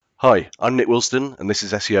Hi, I'm Nick Wilsdon, and this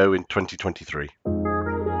is SEO in 2023.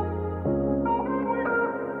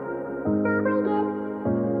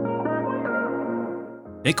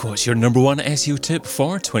 Nick, what's your number one SEO tip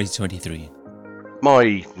for 2023?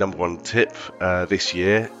 My number one tip this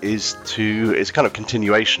year is it's a kind of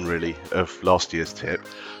continuation, really, of last year's tip.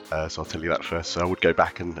 So I'll tell you that first. So I would go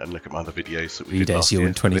back and look at my other videos that we Read did last SEO year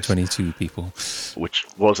in 2022, people. which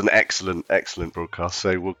was an excellent broadcast.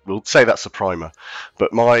 So we'll say that's a primer.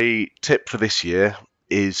 But my tip for this year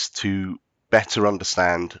is to better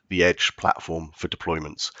understand the Edge platform for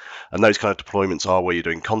deployments. And those kind of deployments are where you're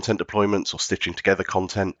doing content deployments or stitching together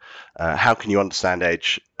content. How can you understand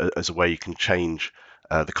Edge as a way you can change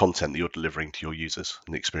the content that you're delivering to your users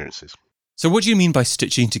and the experiences? So what do you mean by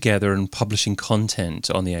stitching together and publishing content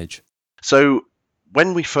on the Edge? So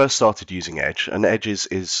when we first started using Edge, and Edge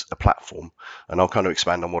is a platform, and I'll kind of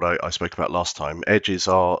expand on what I spoke about last time. Edge is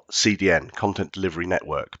our CDN, Content Delivery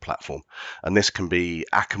Network platform, and this can be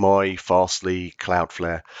Akamai, Fastly,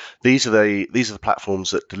 Cloudflare. These are the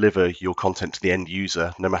platforms that deliver your content to the end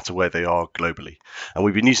user, no matter where they are globally. And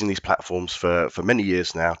we've been using these platforms for many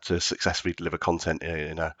years now to successfully deliver content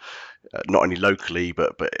in a not only locally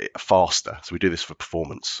but faster. So we do this for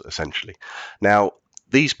performance essentially. Now,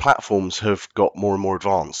 these platforms have got more and more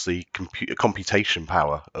advanced. The computation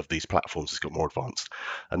power of these platforms has got more advanced,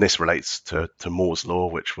 and this relates to Moore's law,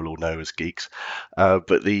 which we'll all know as geeks. But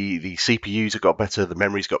the CPUs have got better, the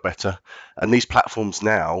memory's got better, and these platforms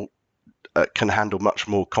now can handle much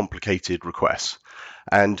more complicated requests.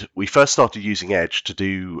 And we first started using Edge to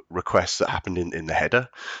do requests that happened in the header.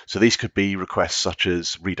 So these could be requests such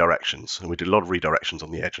as redirections. And we did a lot of redirections on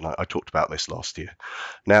the Edge, and I talked about this last year.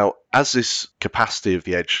 Now, as this capacity of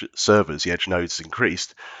the Edge servers, the Edge nodes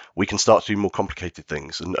increased, we can start to do more complicated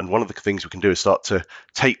things. And one of the things we can do is start to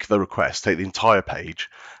take the request, take the entire page,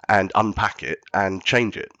 and unpack it and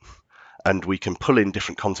change it. And we can pull in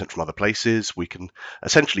different content from other places. We can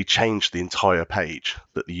essentially change the entire page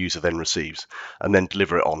that the user then receives and then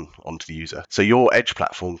deliver it onto the user. So your Edge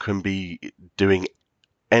platform can be doing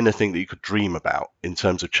anything that you could dream about in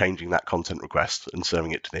terms of changing that content request and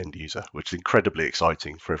serving it to the end user, which is incredibly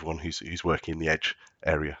exciting for everyone who's working in the Edge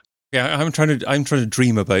area. Yeah, I'm trying to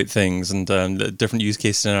dream about things and different use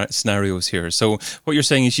case scenarios here. So what you're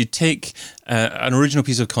saying is you take an original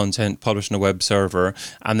piece of content published on a web server,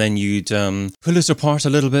 and then you'd pull it apart a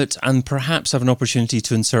little bit, and perhaps have an opportunity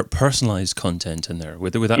to insert personalized content in there.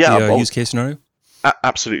 Would that be a use case scenario?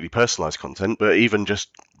 Absolutely personalized content, but even just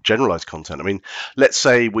generalized content. I mean, let's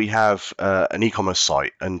say we have an e-commerce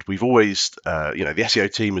site, and we've always, the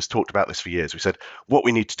SEO team has talked about this for years. We said what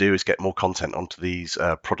we need to do is get more content onto these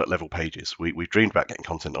product level pages. We've dreamed about getting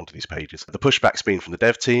content onto these pages. The pushback's been from the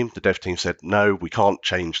dev team. The dev team said, no, we can't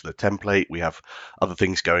change the template. We have other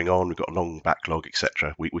things going on. We've got a long backlog,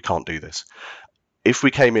 etc. We can't do this. If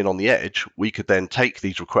we came in on the Edge, we could then take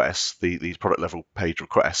these requests, these product level page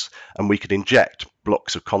requests, and we could inject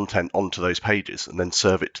blocks of content onto those pages and then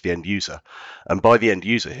serve it to the end user. And by the end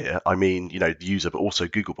user here, I mean, the user, but also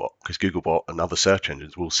Googlebot, because Googlebot and other search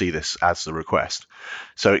engines will see this as the request.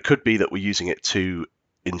 So it could be that we're using it to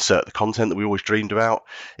insert the content that we always dreamed about.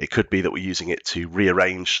 It could be that we're using it to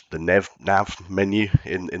rearrange the nav menu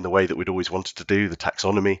in the way that we'd always wanted to do, the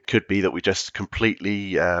taxonomy. Could be that we just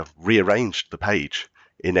completely rearranged the page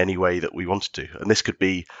in any way that we wanted to. And this could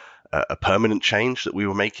be a permanent change that we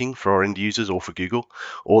were making for our end users or for Google,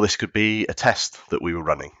 or this could be a test that we were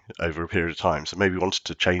running over a period of time. So maybe we wanted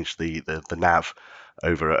to change the nav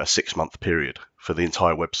over a 6-month period for the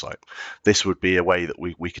entire website. This would be a way that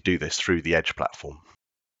we could do this through the Edge platform.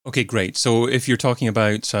 Okay, great. So if you're talking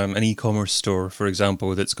about an e-commerce store, for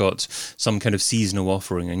example, that's got some kind of seasonal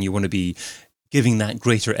offering, and you want to be giving that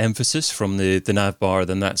greater emphasis from the nav bar,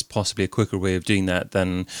 then that's possibly a quicker way of doing that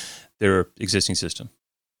than their existing system.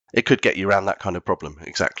 It could get you around that kind of problem,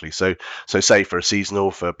 exactly. So say for a seasonal,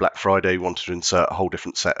 for Black Friday, you wanted to insert a whole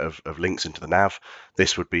different set of links into the nav.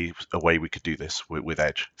 This would be a way we could do this with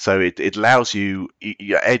Edge. So it allows you,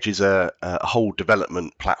 Edge is a whole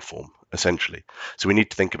development platform, essentially. So we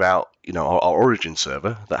need to think about, our origin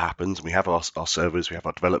server that happens. We have our servers, we have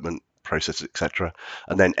our development processes, etc.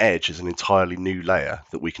 And then Edge is an entirely new layer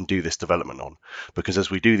that we can do this development on. Because as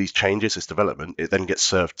we do these changes, this development, it then gets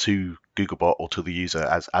served to Googlebot or to the user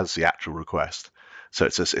as the actual request. So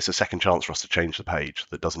it's a second chance for us to change the page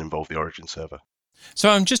that doesn't involve the origin server. So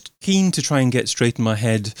I'm just keen to try and get straight in my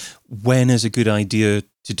head when is a good idea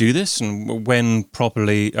to do this and when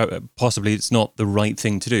possibly it's not the right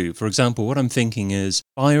thing to do. For example, what I'm thinking is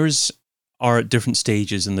buyers are at different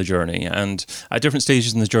stages in the journey. And at different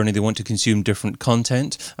stages in the journey, they want to consume different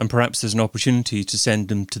content. And perhaps there's an opportunity to send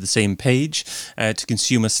them to the same page, to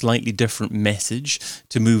consume a slightly different message,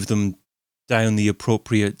 to move them down the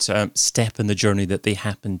appropriate step in the journey that they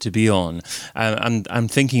happen to be on. And I'm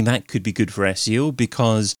thinking that could be good for SEO,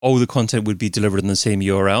 because all the content would be delivered in the same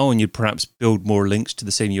URL, and you'd perhaps build more links to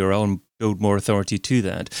the same URL and build more authority to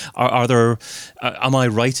that. Am I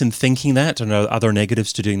right in thinking that, and are there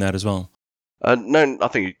negatives to doing that as well? No, I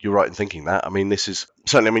think you're right in thinking that. I mean, this is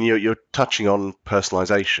certainly, I mean, you're touching on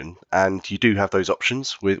personalization, and you do have those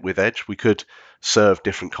options with Edge. We could serve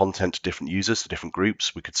different content to different users, to different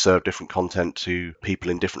groups. We could serve different content to people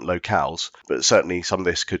in different locales, but certainly some of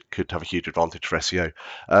this could have a huge advantage for SEO.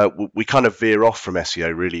 We kind of veer off from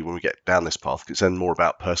SEO really when we get down this path, because it's then more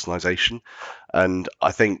about personalization. And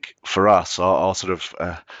I think for us, our sort of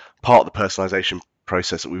part of the personalization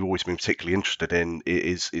process that we've always been particularly interested in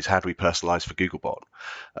is how do we personalize for Googlebot?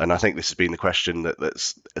 And I think this has been the question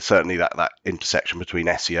that's certainly that intersection between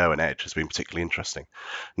SEO and Edge has been particularly interesting.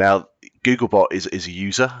 Now, Googlebot is a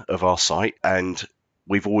user of our site, and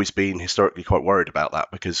we've always been historically quite worried about that,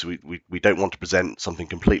 because we don't want to present something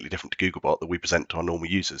completely different to Googlebot that we present to our normal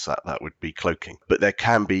users. That would be cloaking. But there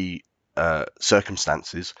can be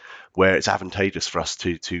circumstances where it's advantageous for us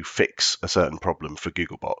to fix a certain problem for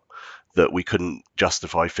Googlebot that we couldn't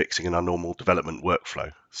justify fixing in our normal development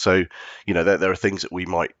workflow. So, there are things that we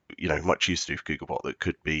might choose to do for Googlebot that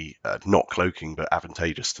could be not cloaking, but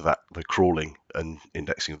advantageous to the crawling and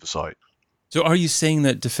indexing of the site. So are you saying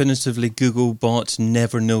that definitively Googlebot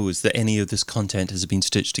never knows that any of this content has been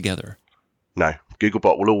stitched together? No,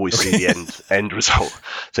 Googlebot will always see the end result.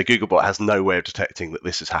 So Googlebot has no way of detecting that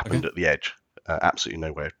this has happened at the edge. Absolutely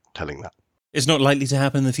no way of telling that. It's not likely to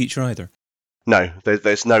happen in the future either? No,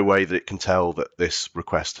 there's no way that it can tell that this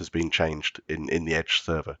request has been changed in the Edge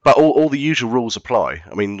server. But all the usual rules apply.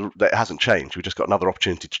 I mean, it hasn't changed. We've just got another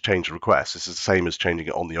opportunity to change a request. This is the same as changing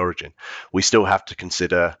it on the origin. We still have to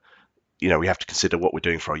consider, we have to consider what we're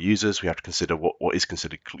doing for our users. We have to consider what is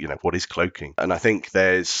considered, what is cloaking. And I think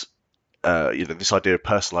there's, this idea of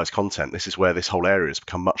personalized content. This is where this whole area has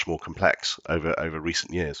become much more complex over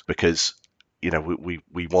recent years, because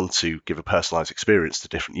we want to give a personalized experience to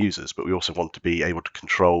different users, but we also want to be able to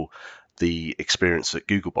control the experience that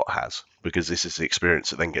Googlebot has, because this is the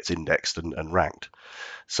experience that then gets indexed and ranked.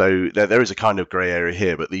 So there is a kind of gray area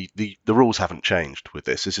here, but the rules haven't changed with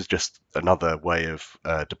this. This is just another way of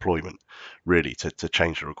deployment, really, to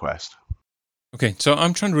change the request. Okay, so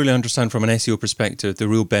I'm trying to really understand from an SEO perspective the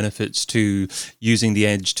real benefits to using the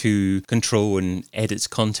Edge to control and edit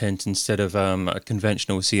content instead of a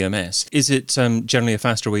conventional CMS. Is it generally a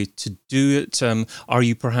faster way to do it? Are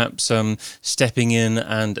you perhaps stepping in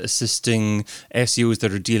and assisting SEOs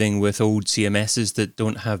that are dealing with old CMSs that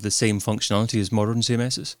don't have the same functionality as modern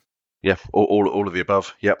CMSs? Yeah, all of the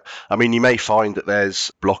above. Yep. I mean, you may find that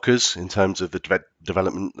there's blockers in terms of the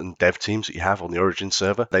development and dev teams that you have on the origin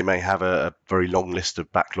server. They may have a very long list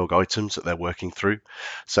of backlog items that they're working through.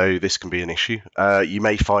 So this can be an issue. You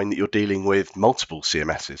may find that you're dealing with multiple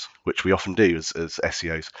CMSs, which we often do as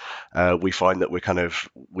SEOs. We find that we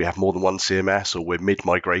have more than one CMS, or we're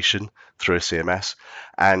mid-migration through a CMS,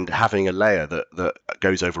 and having a layer that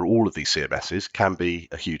goes over all of these CMSs can be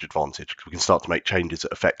a huge advantage, because we can start to make changes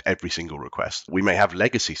that affect every single request. We may have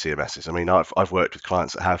legacy CMSs. I mean, I've worked with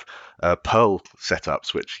clients that have Perl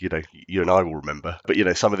setups, which you and I will remember. But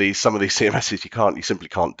some of these CMSs you simply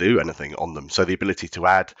can't do anything on them. So the ability to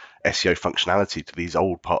add SEO functionality to these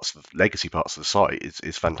old parts of the legacy parts of the site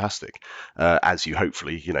is fantastic. As you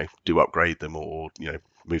hopefully do upgrade them or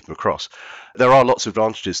move them across. There are lots of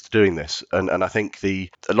advantages to doing this, and I think a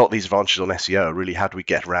lot of these advantages on SEO are really how do we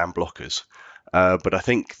get around blockers. But I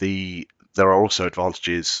think there are also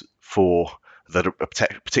advantages that are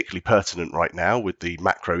particularly pertinent right now with the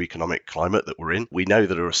macroeconomic climate that we're in. We know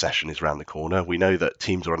that a recession is around the corner. We know that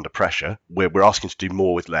teams are under pressure. We're asking to do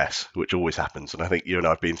more with less, which always happens. And I think you and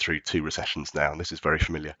I have been through 2 recessions now, and this is very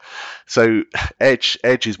familiar. So Edge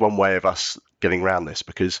is one way of us getting around this,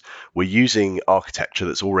 because we're using architecture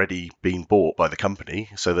that's already been bought by the company.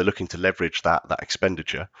 So they're looking to leverage that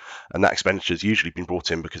expenditure, and that expenditure has usually been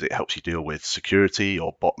brought in because it helps you deal with security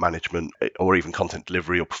or bot management or even content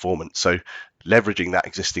delivery or performance. So leveraging that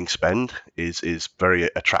existing spend is very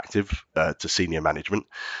attractive to senior management.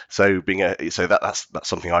 So that's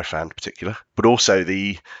something I found particular. But also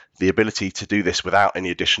the the ability to do this without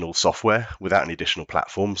any additional software, without any additional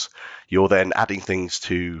platforms. You're then adding things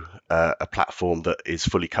to a platform that is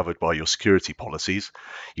fully covered by your security policies.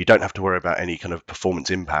 You don't have to worry about any kind of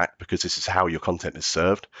performance impact because this is how your content is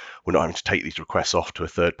served. We're not having to take these requests off to a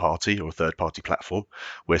third party or a third party platform.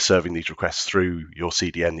 We're serving these requests through your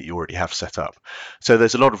CDN that you already have set up. So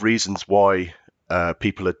there's a lot of reasons why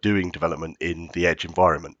people are doing development in the Edge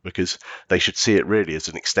environment, because they should see it really as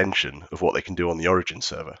an extension of what they can do on the Origin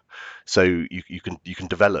server. So you can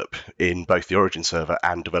develop in both the Origin server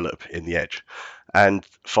and develop in the Edge. And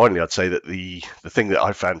finally, I'd say that the thing that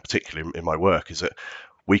I've found particularly in my work is that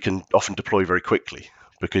we can often deploy very quickly,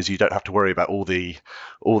 because you don't have to worry about all the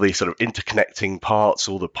sort of interconnecting parts,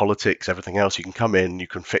 all the politics, everything else. You can come in, you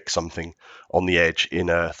can fix something on the Edge in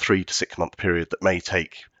a 3 to 6 month period that may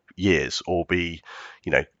take years or be,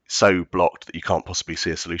 so blocked that you can't possibly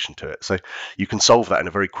see a solution to it. So you can solve that in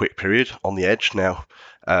a very quick period on the Edge. Now,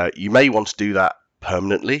 you may want to do that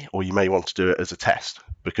permanently, or you may want to do it as a test,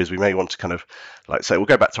 because we may want to kind of, like, say, we'll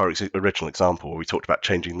go back to our original example where we talked about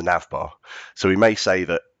changing the nav bar. So we may say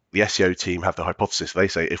that the SEO team have the hypothesis. They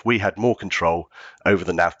say if we had more control over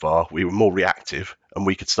the nav bar, we were more reactive, and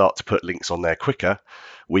we could start to put links on there quicker,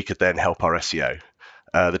 we could then help our SEO.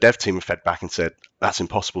 The dev team fed back and said that's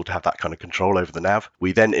impossible to have that kind of control over the nav.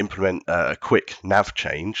 We then implement a quick nav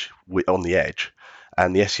change on the Edge,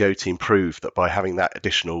 and the SEO team proved that by having that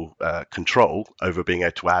additional control over being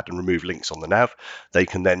able to add and remove links on the nav, they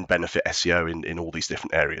can then benefit SEO in all these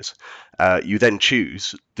different areas. You then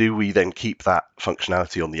choose, do we then keep that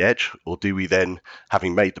functionality on the Edge, or do we then,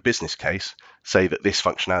 having made the business case, say that this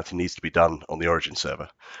functionality needs to be done on the Origin server?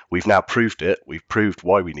 We've now proved it, we've proved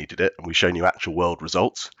why we needed it, and we've shown you actual world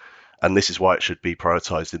results. And this is why it should be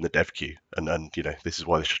prioritized in the dev queue, and this is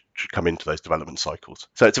why they should come into those development cycles.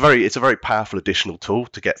 So it's a very powerful additional tool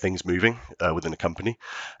to get things moving within a company.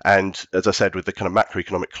 And as I said, with the kind of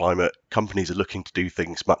macroeconomic climate, companies are looking to do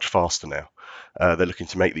things much faster now. They're looking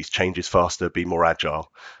to make these changes faster, be more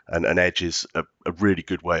agile, and Edge is a really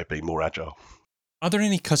good way of being more agile. Are there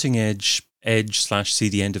any cutting edge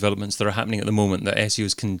Edge/CDN developments that are happening at the moment that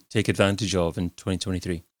SEOs can take advantage of in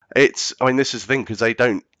 2023? This is the thing, because they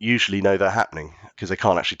don't usually know they're happening, because they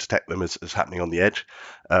can't actually detect them as happening on the Edge.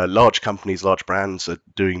 Large companies, large brands are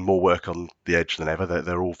doing more work on the Edge than ever.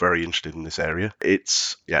 They're all very interested in this area.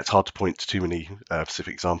 It's hard to point to too many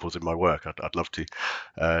specific examples in my work. I'd love to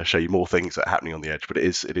show you more things that are happening on the Edge, but it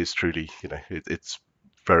is truly, it's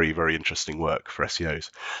very, very interesting work for SEOs.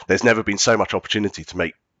 There's never been so much opportunity to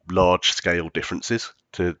make large scale differences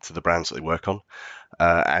to the brands that they work on.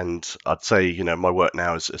 And I'd say, my work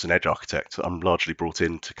now as an Edge architect, I'm largely brought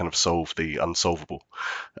in to kind of solve the unsolvable,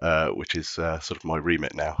 which is sort of my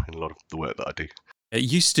remit now in a lot of the work that I do. It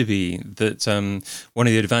used to be that one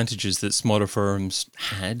of the advantages that smaller firms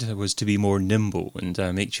had was to be more nimble and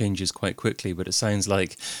make changes quite quickly. But it sounds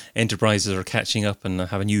like enterprises are catching up and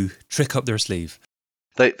have a new trick up their sleeve.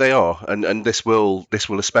 They are, and this will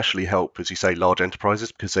especially help, as you say, large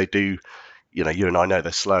enterprises, because they do, you and I know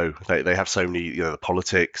they're slow. They have so many, the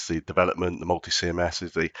politics, the development, the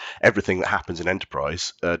multi-CMS, everything that happens in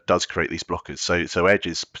enterprise does create these blockers. So Edge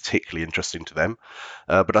is particularly interesting to them.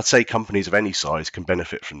 But I'd say companies of any size can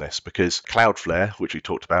benefit from this, because Cloudflare, which we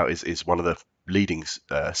talked about, is one of the leading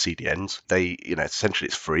CDNs. Essentially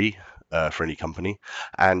it's free for any company,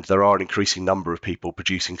 and there are an increasing number of people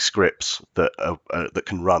producing scripts that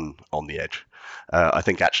can run on the Edge. I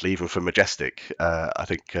think actually even for Majestic,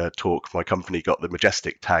 Talk, my company, got the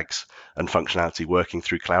Majestic tags and functionality working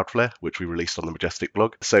through Cloudflare, which we released on the Majestic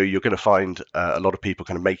blog. So you're going to find a lot of people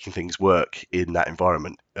kind of making things work in that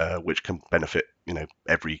environment, which can benefit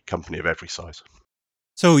every company of every size.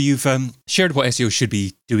 So you've shared what SEO should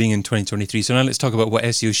be doing in 2023. So now let's talk about what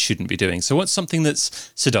SEO shouldn't be doing. So what's something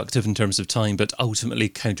that's seductive in terms of time, but ultimately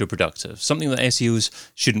counterproductive? Something that SEOs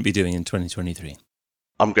shouldn't be doing in 2023?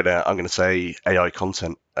 I'm gonna say AI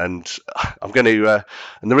content, and and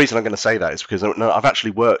the reason I'm gonna say that is because I've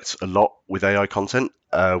actually worked a lot with AI content.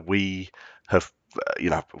 We have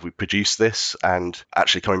we produce this, and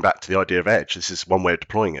actually coming back to the idea of Edge, this is one way of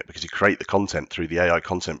deploying it, because you create the content through the AI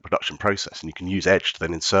content production process, and you can use Edge to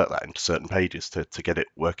then insert that into certain pages to get it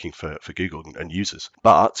working for Google and users.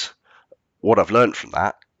 But what I've learned from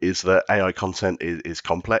that is that AI content is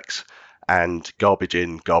complex and garbage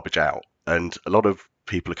in, garbage out. And a lot of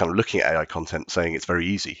people are kind of looking at AI content saying it's very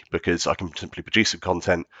easy because I can simply produce some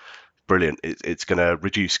content. Brilliant. It's going to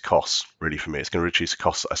reduce costs, really, for me. It's going to reduce the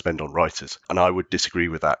costs that I spend on writers. And I would disagree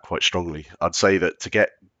with that quite strongly. I'd say that to get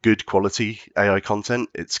good quality AI content,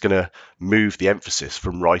 it's going to move the emphasis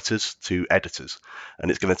from writers to editors, and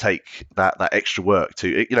it's going to take that extra work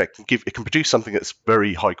to it can produce something that's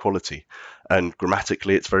very high quality, and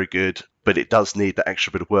grammatically it's very good, but it does need that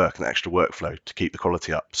extra bit of work and that extra workflow to keep the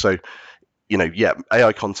quality up. So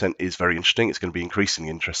AI content is very interesting. It's going to be increasingly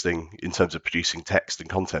interesting in terms of producing text and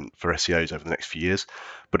content for SEOs over the next few years,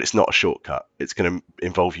 but it's not a shortcut. It's going to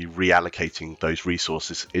involve you reallocating those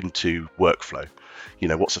resources into workflow.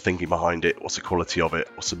 What's the thinking behind it? What's the quality of it?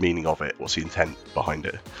 What's the meaning of it? What's the intent behind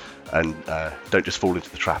it? And don't just fall into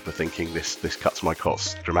the trap of thinking this cuts my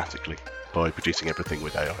costs dramatically by producing everything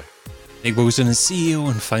with AI. Nick Wilsdon is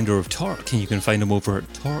CEO and founder of Torque, and you can find him over at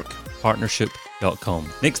torquepartnership.com.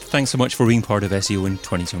 Nick, thanks so much for being part of SEO in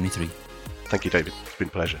 2023. Thank you, David. It's been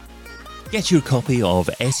a pleasure. Get your copy of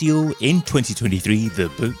SEO in 2023, the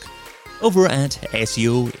book, over at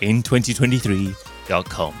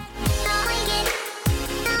seoin2023.com.